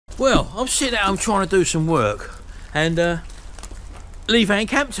Well, I'm sitting at home trying to do some work, and Lee Van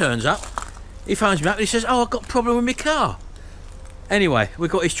Camp turns up. He phones me up and he says, oh, I've got a problem with my car. Anyway,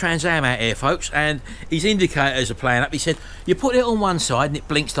 we've got his Trans Am out here, folks, and his indicators are playing up. He said, you put it on one side and it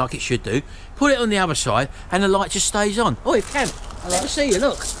blinks like it should do. Put it on the other side and the light just stays on. Oh, Cam, let me see you,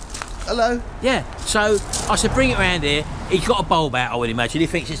 look. Hello. Yeah, so I said bring it around here. He's got a bulb out, I would imagine. He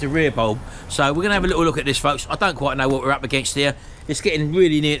thinks it's the rear bulb. So we're going to have a little look at this, folks. I don't quite know what we're up against here. It's getting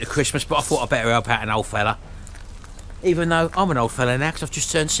really near to Christmas, but I thought I'd better help out an old fella. Even though I'm an old fella now because I've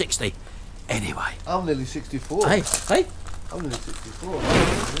just turned 60. Anyway. I'm nearly 64. Hey. I'm nearly 64.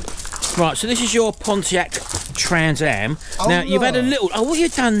 Right, so this is your Pontiac Trans Am. Oh, now, you've had a little... Oh, what have you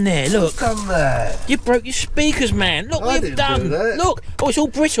done there? Look. What's done there? You broke your speakers, man. Look what you've done. Look. Oh, it's all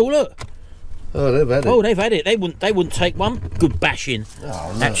brittle, look. Oh, they've had it. Oh, they've had it. They wouldn't take one. Good bashing.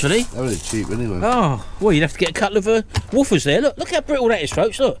 Oh, no. Actually. They're really cheap anyway. Oh, well, you'd have to get a couple of woofers there. Look how brittle that is,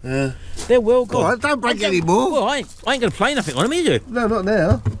 folks. Look. Yeah. They're well gone. Oh, don't break any more. Well, I ain't going to play nothing on them, are you? No, not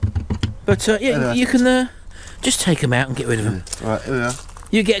now. But, yeah, you can just take them out and get rid of them. Yeah. Right, here we are.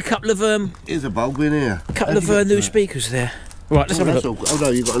 You get a couple of... Here's a bulb in here. A couple of new speakers there. Right, let's have a look. Oh, no,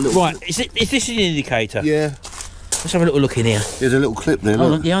 you've got a little... Right, is this an indicator? Yeah. Let's have a little look in here. There's a little clip there,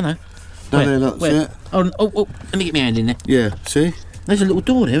 Hold look. on, yeah, I know. No, there, look, see it? Oh, let me get my hand in there. Yeah, see? There's a little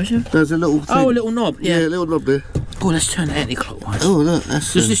door there, isn't there? There's a little thing. Oh, a little knob, yeah. Yeah, a little knob there. Oh, let's turn that anti-clockwise. Oh, look,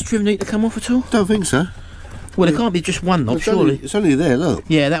 that's... Does this trim need to come off at all? Don't think so. Well, there can't be just one knob, surely. It's only there, look.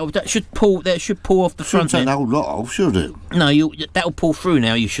 Yeah, that should pull. That should pull off the front. Shouldn't take the whole lot off, should it? No, that'll pull through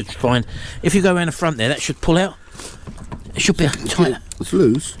now. You should find. If you go around the front there, that should pull out. It should be tight. It's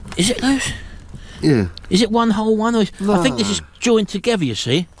loose. Is it loose? Yeah. Is it one whole one? Or No. I think this is joined together. You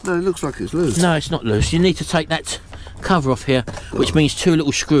see? No, it looks like it's loose. No, it's not loose. You need to take that cover off here, which means two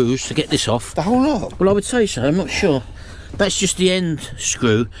little screws to get this off. The whole lot? Well, I would say so. I'm not sure. That's just the end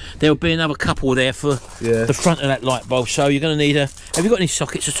screw. There'll be another couple there for the front of that light bulb. So you're going to need a... Have you got any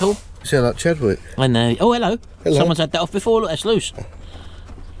sockets at all? You sound like Chadwick. I know. Oh, hello. Hello. Someone's had that off before. Look, that's loose.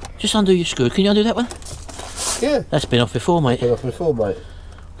 Just undo your screw. Can you undo that one? Yeah. That's been off before, mate. Been off before, mate.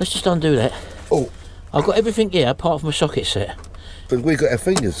 Let's just undo that. Oh. I've got everything here apart from a socket set. But we got our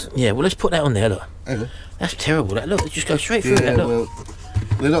fingers. Yeah, well, let's put that on there, look. Hello. That's terrible, that. Look, it just goes straight through that, look. Well,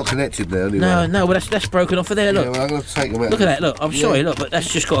 they're not connected now, anyway. No, well, that's broken off of there, look. Yeah, well, I'm going to take them out. Look at that, look. I'm sorry, look, but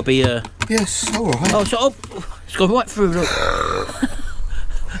that's just got to be... Yes, all right. Oh, so... it's gone right through, look.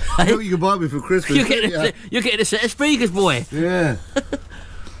 I know you can buy me for Christmas. You're getting a set of speakers, boy. Yeah.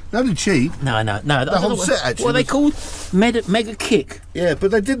 Nothing cheap. No. The whole set, actually. What are they called? Mega Kick. Yeah,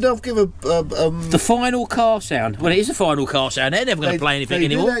 but they didn't give a... the final car sound. Well, it is the final car sound. They're never going to play anything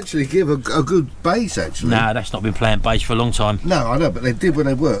anymore. They did actually give a good bass, actually. No, that's not been playing bass for a long time. No, I know, but they did when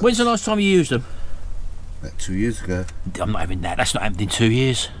they worked. When's the last time you used them? About 2 years ago. I'm not having that. That's not happened in 2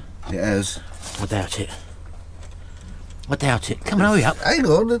 years. It has. I doubt it. Come on, hurry up. Hang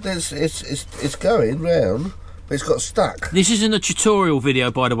on, it's going round, but it's got stuck. This isn't a tutorial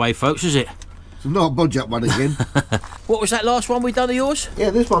video, by the way, folks, is it? It's not a bodge up one again. What was that last one we done of yours?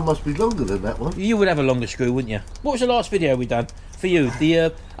 Yeah, this one must be longer than that one. You would have a longer screw, wouldn't you? What was the last video we done for you?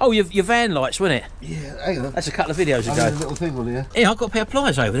 The your van lights, wasn't it? Yeah, hang on. That's a couple of videos ago. There's a little thing on here. Yeah, I've got a pair of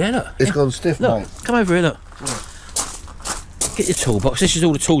pliers over there, look. It's gone stiff, look, mate. Come over here, look. Right. Get your toolbox. This is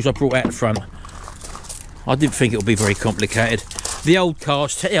all the tools I brought out the front. I didn't think it would be very complicated. The old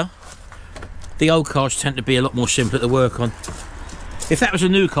cars tend to be a lot more simpler to work on. If that was a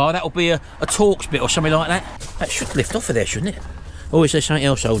new car, that would be a Torx bit or something like that. That should lift off of there, shouldn't it? Or is there something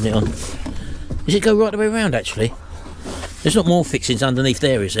else holding it on? Does it go right the way around, actually? There's not more fixings underneath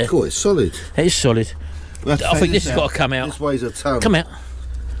there, is there? Cool, it's solid. It is solid. I think this has got to come out. This weighs a ton. Come out.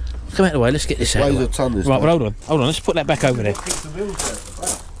 Come out of the way, let's get this out. Weighs a ton, this right, well, hold on, let's put that back over there.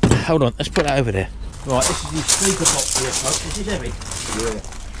 Hold on, let's put that over there. Right, this is your speaker box here, folks. This is heavy. Yeah.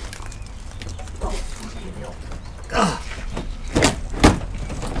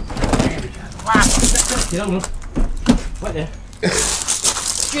 Hold on. Right there.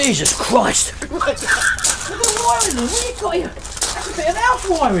 Jesus Christ! Look at the wiring, what have you got here? That's a bit of house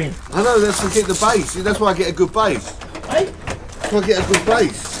wiring. I know, that's to get the bass. That's why I get a good bass. Hey? That's why I get a good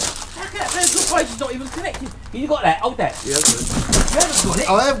bass. How can that good bass is not even connected? You got that? Hold that. Yeah, I've got it. You haven't got it?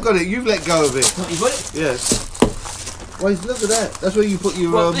 I have got it. You've let go of it. What, you got it? Yes. Well, look at that. That's where you put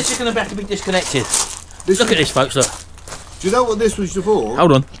your... Well, this is going to have to be disconnected. Look at this, folks, look. Do you know what this was for?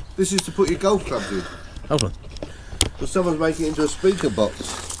 Hold on. This is to put your golf clubs in. Hold on. But someone's making it into a speaker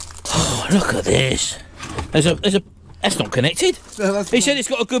box. Oh, look at this. There's a... That's not connected. No, he said it's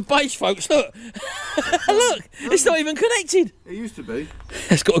got a good bass, folks, look. Look, it's not even connected. It used to be.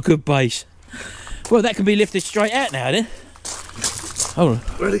 It's got a good bass. Well, that can be lifted straight out now, then. Hold on.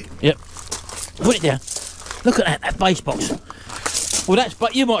 Ready? Yep. Put it down. Look at that bass box. Well, that's,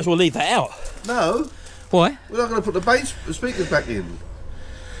 but you might as well leave that out. No. Why? We're not going to put the speakers back in.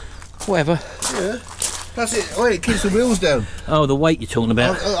 Whatever. Yeah. That's it. Wait, it keeps the wheels down. Oh, the weight you're talking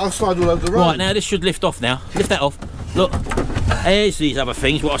about. I'll slide all over the road. Right, now this should lift off now. Lift that off. Look. There's these other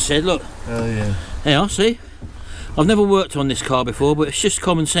things, what I said, look. Oh, yeah. There, see? I've never worked on this car before, but it's just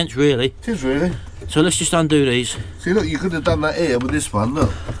common sense, really. It is, really. So let's just undo these. See, look, you could have done that here with this one,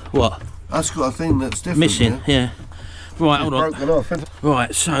 look. What? That's got a thing that's different. Missing, yeah. Right, hold on. Broken off.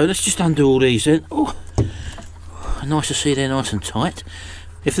 Right, so let's just undo all these then. Oh, nice to see they're nice and tight.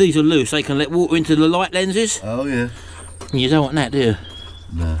 If these are loose, they can let water into the light lenses. Oh, yeah. And you don't want that, do you?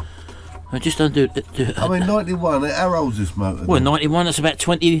 No. I just undo it. I mean, 91, how old's this motor? Well, 91, that's about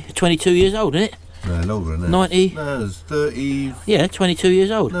 22 years old, isn't it? No, longer than that. 90? No, it's 30... Yeah, 22 years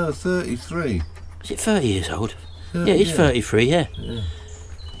old. No, 33. Is it 30 years old? 30, yeah, it's 33, yeah.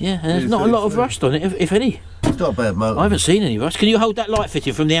 Yeah, and there's not a lot of rust on it, if any. It's not a bad motor. I haven't seen any rust. Can you hold that light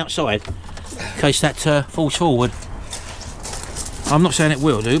fitting from the outside? In case that falls forward. I'm not saying it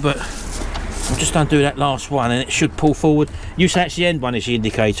will do, but I'll just undo that last one and it should pull forward. You say it's the end one is the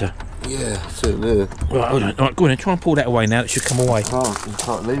indicator. Yeah, it's in there. Right, hold on. Right, go on and try and pull that away now. It should come away. I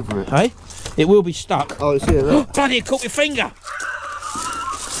can't lever it. Hey? It will be stuck. Oh, it's here, look. Bloody, it caught my finger!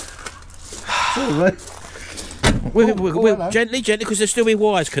 Sorry, mate. We'll gently, because there's still be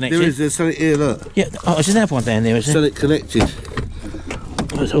wires connected. There's something here, look. Yeah, oh, there's another one down there, isn't there? Something connected.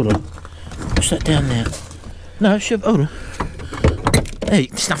 Hold on. What's that down there? No, hold on. Hey,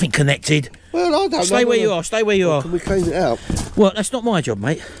 there's nothing connected. Well, I don't know. Stay where you are, stay where you are. Can we clean it out? Well, that's not my job,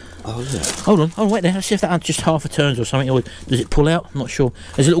 mate. Oh, yeah. Hold on, wait there. Let's see if that just half a turns or something. Or does it pull out? I'm not sure.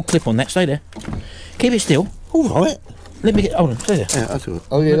 There's a little clip on that. Stay there. Keep it still. All right. Let me get. Hold on. Stay there. Yeah, that's all right.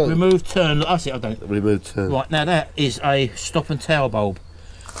 Oh, yeah. Remove turn. Look, I see. I've done it. Remove turn. Right now, that is a stop and tail bulb.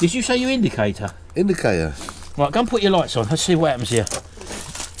 Did you say your indicator? Indicator. Right, go and put your lights on. Let's see what happens here.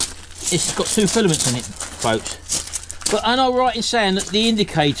 It's got two filaments in it, folks. But am I right in saying that the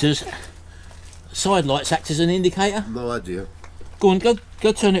indicators, side lights, act as an indicator? No idea. Go on, go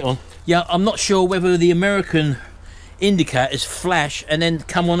turn it on. Yeah, I'm not sure whether the American indicators flash and then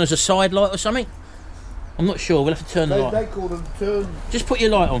come on as a side light or something. I'm not sure. We'll have to turn the light. They call them turn. Just put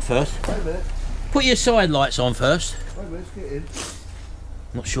your light on first. Wait a minute. Put your side lights on first. Wait a minute, let's get in.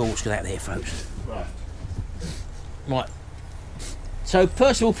 Not sure what's going to happen here, folks. Right. Right. So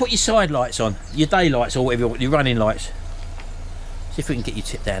first of all, put your side lights on, your day lights or whatever you want, your running lights. See if we can get you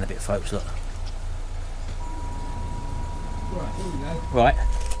tipped down a bit, folks. Look. Right, here we go. Right.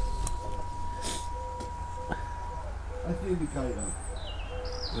 That's the indicator.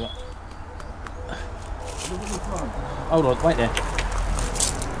 Right. Look at the front. Hold on, wait there.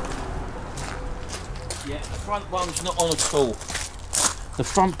 Yeah, the front bulb's not on at all. The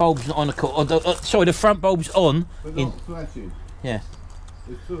front bulb's not on at all. Sorry, the front bulb's on. But not flashing. Yeah.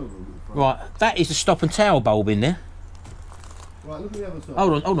 There's two of them at the front. Right, that is the stop and tail bulb in there. Right, look at the other side.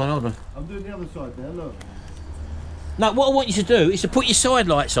 Hold on. I'm doing the other side now, look. No, what I want you to do is to put your side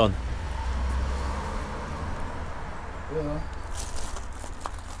lights on. Yeah.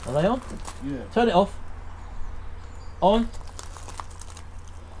 Are they on? Yeah. Turn it off. On.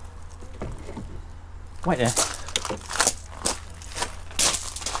 Wait there.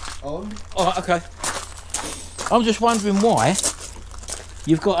 On. Alright, okay. I'm just wondering why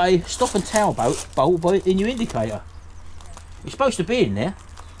you've got a stop and tail bulb in your indicator. It's supposed to be in there.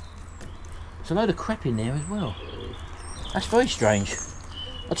 There's a load of crap in there as well. That's very strange.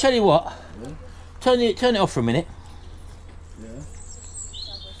 I'll tell you what. Yeah. Turn it off for a minute. Yeah.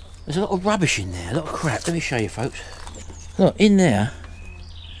 There's a lot of rubbish in there, a lot of crap. Let me show you, folks. Look, in there.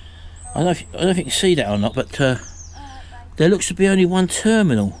 I don't know if you can see that or not, but there looks to be only one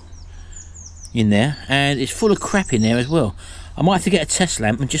terminal in there, and it's full of crap in there as well. I might have to get a test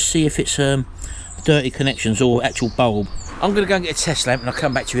lamp and just see if it's dirty connections or actual bulb. I'm going to go and get a test lamp and I'll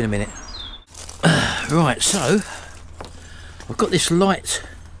come back to you in a minute. Right, so I've got this light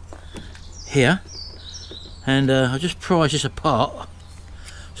here, and I'll just prise this apart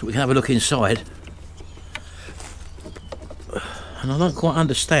so we can have a look inside. And I don't quite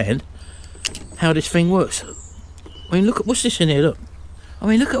understand how this thing works. I mean, look at what's this in here. Look, I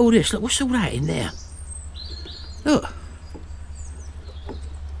mean, look at all this. Look, what's all that in there? Look,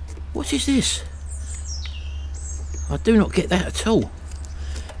 what is this? I do not get that at all.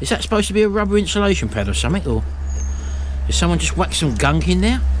 Is that supposed to be a rubber insulation pad or something, or is someone just whacked some gunk in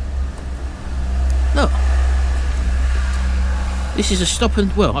there? Look, this is a stop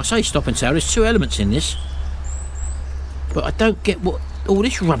and, well, I say stop and tail. There's two elements in this, but I don't get what all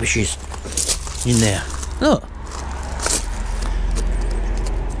this rubbish is in there. Look.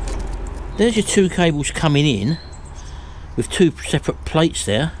 There's your two cables coming in with two separate plates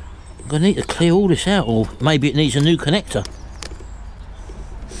there. I'm going to need to clear all this out, or maybe it needs a new connector,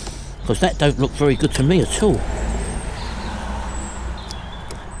 because that don't look very good to me at all.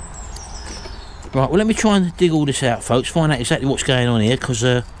 Right, well, let me try and dig all this out, folks, find out exactly what's going on here, because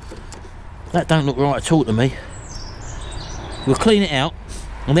that don't look right at all to me. We'll clean it out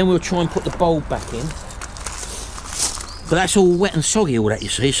and then we'll try and put the bulb back in, but that's all wet and soggy, all that, you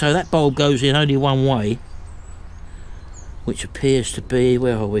see, so that bulb goes in only one way, which appears to be,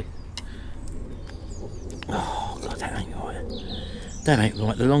 where are we? Oh god, that ain't right. That ain't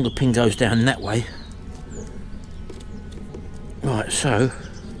right. The longer pin goes down that way. Right, so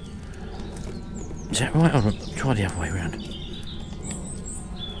is that right? I'll try the other way around.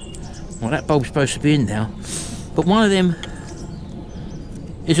 Well, that bulb's supposed to be in now, but one of them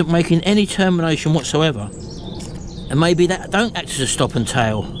isn't making any termination whatsoever, and maybe that don't act as a stop and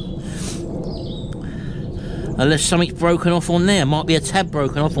tail, unless something's broken off on there. Might be a tab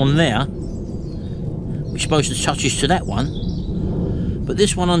broken off on there, which is supposed to touch us to that one, but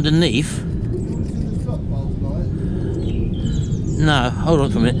this one underneath, no, hold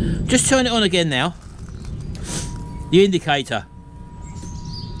on for a minute, just turn it on again now, the indicator.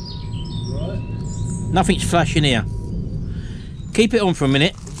 Nothing's flashing here. Keep it on for a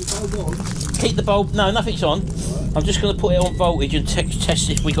minute. Keep the bulb. No, nothing's on. I'm just going to put it on voltage and test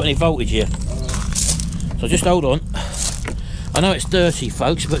if we got any voltage here. So just hold on. I know it's dirty,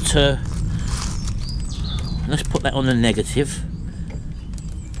 folks, but let's put that on the negative.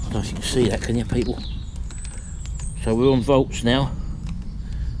 I don't know if you can see that, can you, people? So we're on volts now.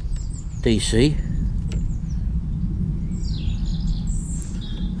 DC.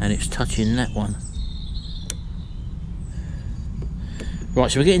 And it's touching that one. Right,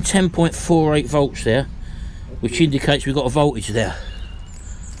 so we're getting 10.48 volts there, which indicates we've got a voltage there.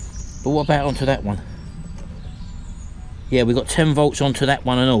 But what about onto that one? Yeah, we've got 10 volts onto that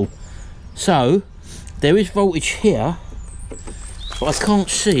one and all. So there is voltage here, but I can't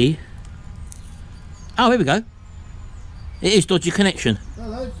see. Oh, here we go. It is dodgy connection.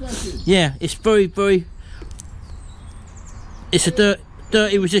 Yeah, it's very, it's a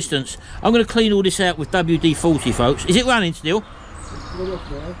dirty resistance. I'm going to clean all this out with WD-40, folks. Is it running still?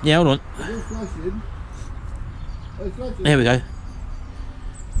 Yeah, hold on. There we go.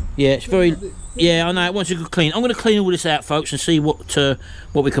 Yeah, it's very. Yeah, I know. It wants a good clean. I'm going to clean all this out, folks, and see what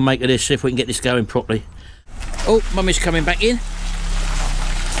we can make of this. See if we can get this going properly. Oh, Mummy's coming back in.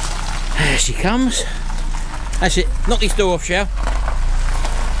 There she comes. That's it. Knock this door off, shall?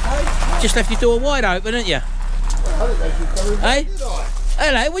 Just left your door wide open, didn't you? Hey?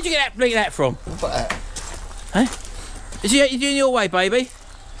 Hello. Where'd you get that from? Hey? Is you doing your way, baby?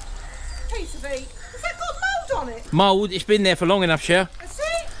 Piece of meat. Has that got mould on it? Mould? It's been there for long enough, Shell. Has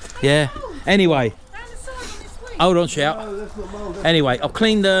it? Yeah. Anyway. Round the side on this wing. Hold on, Shell. Anyway, I've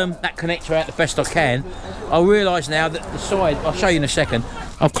cleaned that connector out the best I can. I realise now that the side, I'll show you in a second.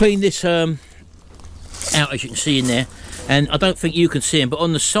 I've cleaned this out, as you can see in there, and I don't think you can see them, but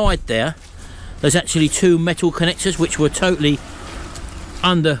on the side there's actually two metal connectors which were totally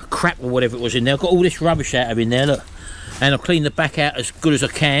under crap or whatever it was in there. I've got all this rubbish out of in there, look. And I've cleaned the back out as good as I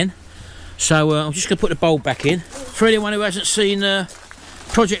can. So I'm just going to put the bulb back in. For anyone who hasn't seen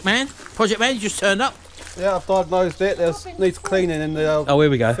Project Man, you just turned up. Yeah, I've diagnosed it. There's needs cleaning in the oh,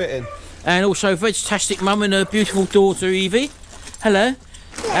 here we go. fitting. And also Vegetastic Mum and her beautiful daughter Evie. Hello.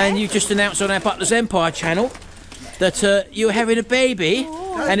 Yeah. And you just announced on our Butler's Empire channel that you're having a baby,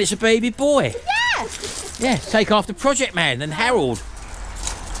 and it's a baby boy. Yeah. Yeah, take after Project Man and Harold.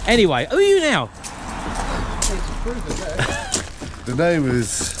 Anyway, who are you now? The name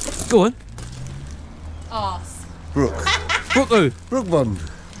is... Go on. Arse. Brooke. Brooke who? Brooke Bond.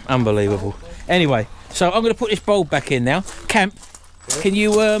 Unbelievable. Anyway, so I'm going to put this bulb back in now. Camp, can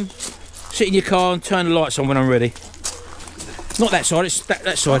you sit in your car and turn the lights on when I'm ready? Not that side, it's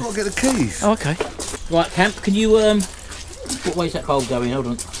that side. I've got to get the keys. Oh, okay. Right, Camp, can you... what way's that bulb going? Hold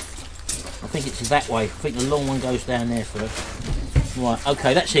on. I think it's that way. I think the long one goes down there first. Right,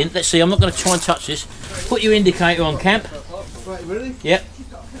 okay, that's in. Let's see, I'm not going to try and touch this. Put your indicator on, Camp. Right, ready? Yep.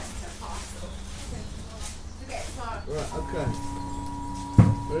 Right, okay.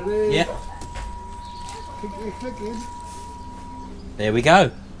 Ready? Yep. Clicking. There we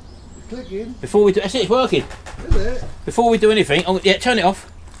go. Clicking. Before we do... That's it, it's working. Is it? Before we do anything, yeah, turn it off.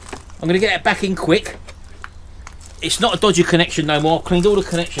 I'm going to get it back in quick. It's not a dodgy connection no more. I've cleaned all the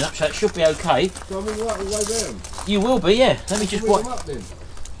connection up, so it should be okay. So I'm right the way down. You will be, yeah. Let me just watch. Up then.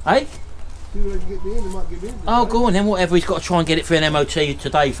 Hey? See where they can get me in, they might get me in. Oh, go on then, whatever. He's got to try and get it for an MOT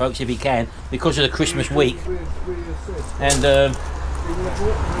today, folks, if he can, because of the Christmas week. And,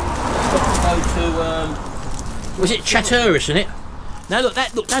 got to go to, was it Chatteris, isn't it? Now look,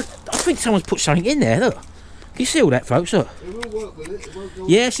 that, I think someone's put something in there, look. Can you see all that, folks? Look. It will work with it. It won't go.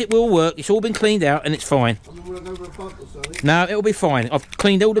 Yes, it will work. It's all been cleaned out and it's fine. No, it'll be fine. I've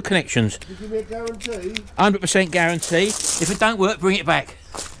cleaned all the connections. Did you give me a guarantee? 100% guarantee. If it don't work, bring it back.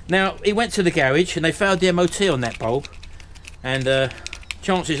 Now, he went to the garage and they failed the MOT on that bulb. And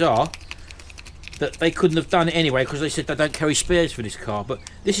chances are that they couldn't have done it anyway because they said they don't carry spares for this car. But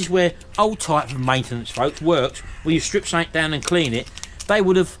this is where old type of maintenance, folks, works. When you strip something down and clean it, they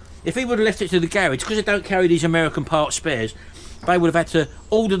would have, if he would have left it to the garage, because they don't carry these American part spares, they would have had to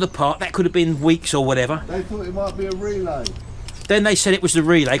order the part. That could have been weeks or whatever. They thought it might be a relay. Then they said it was the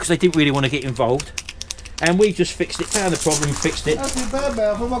relay because they didn't really want to get involved. And we just fixed it, found the problem and fixed it. That's too bad,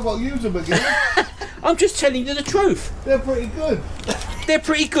 man. I've got to use them again. I'm just telling you the truth. They're pretty good. They're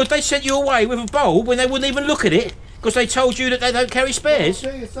pretty good. They sent you away with a bulb when they wouldn't even look at it because they told you that they don't carry spares.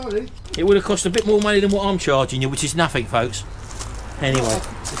 I'll sorry. It would have cost a bit more money than what I'm charging you, which is nothing, folks. Anyway,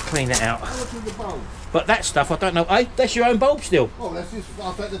 let's clean that out. How much is the bulb? But that stuff, I don't know. Hey, that's your own bulb still. Oh, that's just,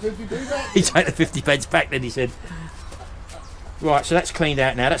 I'll take the 50p back. He take the 50 pence back then, he said. Right, so that's cleaned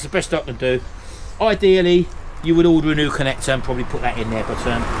out now. That's the best I can do. Ideally, you would order a new connector and probably put that in there, but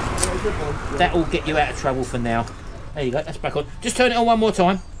that will get you out of trouble for now. There you go, that's back on. Just turn it on one more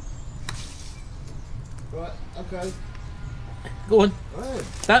time. Right, okay. Go on. Right.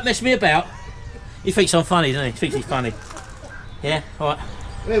 Don't mess me about. He thinks I'm funny, doesn't he? He thinks he's funny. Yeah, alright.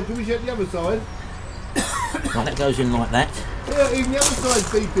 Yeah, can we check the other side? Right, that goes in like that. Yeah, even the other side's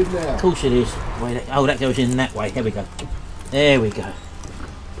beeping now. Of course it is. Wait, oh, that goes in that way. Here we go. There we go.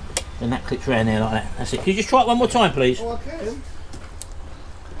 And that clips around there like that. That's it. Can you just try it one more time, please? Oh, I can.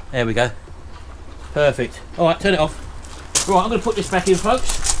 There we go. Perfect. Alright, turn it off. Right, I'm going to put this back in,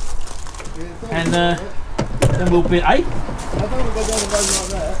 folks. Yeah, And then we'll bill. Eh? I don't want to go down the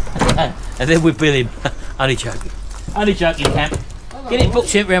road like that. And then we'll bill him. Only joking. Only joking, Camp. Get it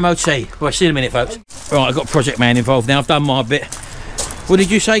booked in for MOT. Right, see you in a minute, folks. Right, I've got Project Man involved now. I've done my bit. What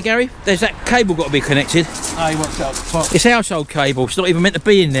did you say, Gary? There's that cable got to be connected. Oh, he wants it up the top. It's household cable. It's not even meant to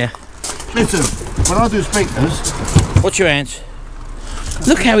be in there. Listen, when I do speakers... Watch your hands.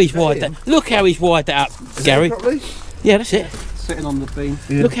 Look how he's wired that. Look how he's wired that up, Gary. Yeah, that's it. Sitting on the beam.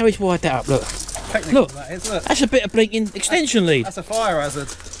 Yeah. Look how he's wired that up. Look. Look. That is, look. That's a bit of blinking extension lead. That's a fire hazard.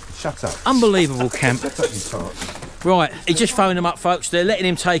 Shut up. Unbelievable, Camp. Right, he just phoned them up, folks. They're letting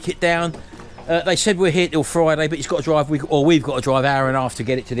him take it down. They said we're here till Friday, but he's got to drive. We've got to drive an hour and a half to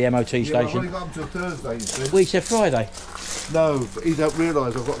get it to the MOT station. I've only got up till Thursday, you see. We said Friday. No, but he don't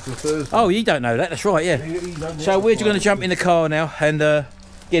realise I've got till Thursday. Oh, you don't know that. That's right, yeah. So we're just going to jump in the car now and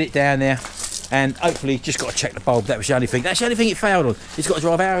get it down there. And hopefully, just got to check the bulb. That was the only thing. That's the only thing it failed on. He's got to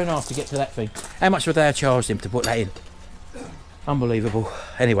drive an hour and a half to get to that thing. How much would they have charged him to put that in? Unbelievable.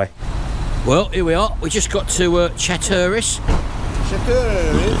 Anyway, well, here we are. We just got to Chatteris.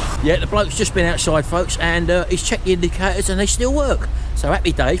 Chatteris? Yeah, the bloke's just been outside, folks, and he's checked the indicators and they still work. So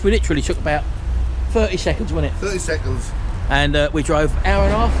happy days. We literally took about 30 seconds, wasn't it? 30 seconds. And we drove hour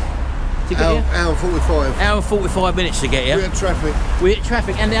and a half to get here. Hour and 45. Hour and 45 minutes to get here. We had traffic. We hit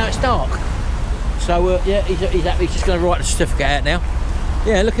traffic and now it's dark. So yeah, he's happy. He's just going to write the certificate out now.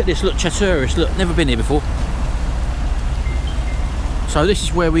 Yeah, look at this. Look, Chatteris. Look, never been here before. So this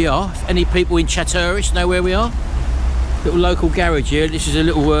is where we are. If any people in Chatteris know where we are, little local garage here. This is a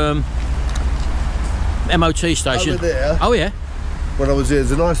little MOT station. Over there. Oh yeah. When I was here,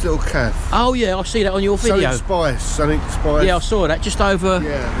 there's a nice little cafe. Oh yeah, I see that on your video. Something spice. Yeah, I saw that just over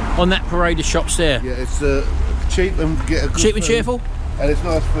on that parade of shops there. Yeah, it's cheap and get a good cheap and food. cheerful. And it's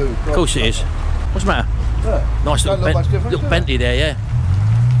nice food. Of course it is. What's the matter? Yeah. Nice little Bentley there, yeah.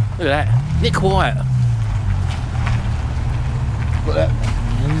 Look at that. Isn't it quiet? Look at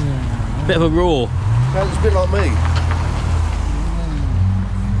that. Bit of a roar. Sounds a bit like me.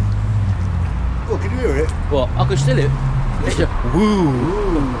 Oh, can you hear it? What? I can still hear it. It's a woo.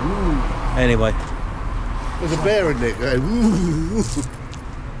 Woo. Anyway. There's a bear in there going woo.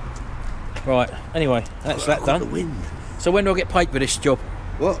 Right, anyway, that's that done. The wind. So when do I get paid for this job?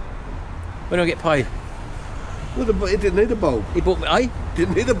 What? When do I get paid? Well, it didn't need a bulb. He bought me, eh?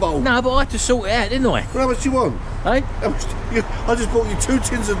 Didn't need a bulb. No, but I had to sort it out, didn't I? Well, how much do you want? Eh? How much I just bought you 2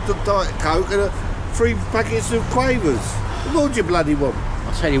 tins of Diet Coke and 3 packets of Quavers. What do you bloody want?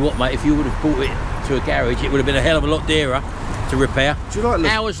 I'll tell you what, mate, if you would have bought it to a garage, it would have been a hell of a lot dearer to repair. Do you like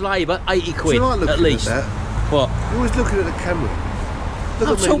hours labour, 80 quid do you like looking at least. At that? What? You're always looking at the camera. Look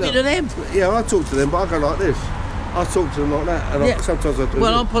I'm at me, talking look. to them. Yeah, I talk to them, but I go like this. I talk to them like that, and sometimes I do.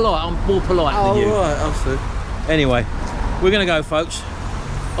 Well, I'm polite. I'm more polite than you. Oh, right, I see. Anyway, we're going to go, folks.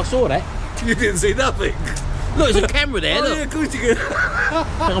 I saw that. You didn't see nothing. Look, there's a camera there. Oh, Look. yeah, of course you can.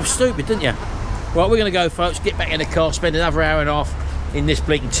 I'm stupid, didn't you? Right, we're going to go, folks. Get back in the car, spend another hour and a half in this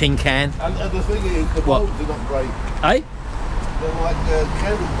bleaking tin can. And the thing is, the What? bulbs are not great. Eh? They're like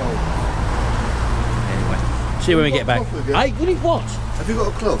candle bulbs. Anyway, see when we get back. Cloth with you? Hey, what? What? Have you got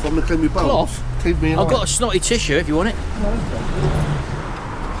a cloth? I'm going to clean my bulbs. Cloth? Clean me I've got a snotty tissue if you want it.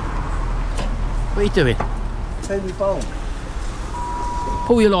 What are you doing? Clean my bulbs.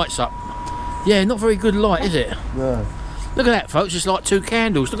 Pull your lights up. Yeah, not very good light, is it? No. Look at that, folks. It's like 2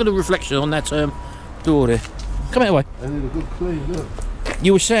 candles. Look at the reflection on that door there. Come out way. I need a good clean, look.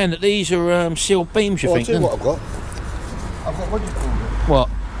 You were saying that these are sealed beams, you Oh, I'll think? tell you didn't what I've got. I've got, what do you call it? What?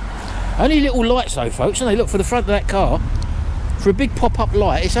 Only little lights though, folks, and they look for the front of that car. For a big pop-up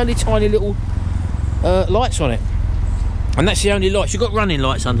light, it's only tiny little lights on it. And that's the only lights. You've got running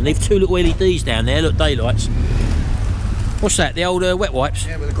lights underneath, 2 little LEDs down there, look, daylights. What's that, the old wet wipes?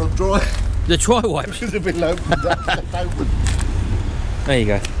 Yeah, but they've got dry. The dry wipes? Should have been opened up. There you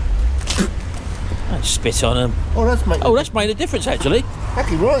go. Don't spit on them. Oh, that's made. Oh, that's made a difference actually.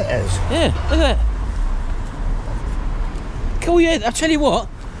 Fucking right it has. Yeah, look at that. Cool, yeah, I'll tell you what,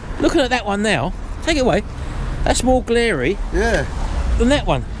 looking at that one now, take it away, that's more glary Yeah. than that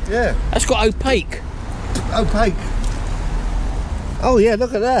one. Yeah. That's got opaque. Opaque. Oh yeah,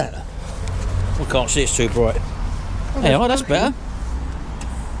 look at that. I can't see, it's too bright. Oh, Hang on, that's better.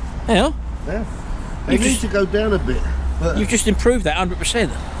 Hang on, Yeah. They need to go down a bit. But, you've just improved that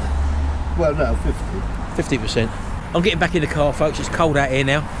 100%. well, no, 50. 50%. I'm getting back in the car, folks, it's cold out here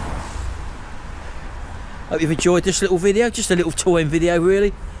now. Hope you've enjoyed this little video, just a little toy video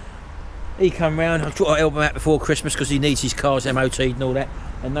really. He come round, I thought I'd help him out before Christmas because he needs his cars MOT'd and all that.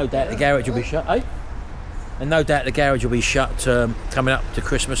 And no doubt the garage will be shut, eh? And no doubt the garage will be shut coming up to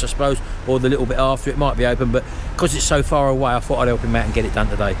Christmas, I suppose, or the little bit after. It might be open, but because it's so far away, I thought I'd help him out and get it done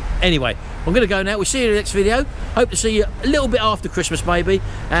today. Anyway, I'm going to go now. We'll see you in the next video. Hope to see you a little bit after Christmas, maybe.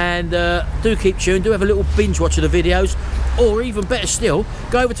 And do keep tuned. Do have a little binge watch of the videos. Or even better still,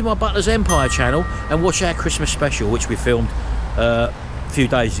 go over to my Butler's Empire channel and watch our Christmas special, which we filmed a few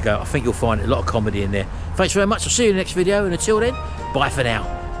days ago. I think you'll find a lot of comedy in there. Thanks very much. I'll see you in the next video. And until then, bye for now.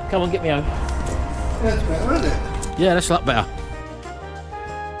 Come on, get me home. That's better, isn't it? Yeah, that's a lot better.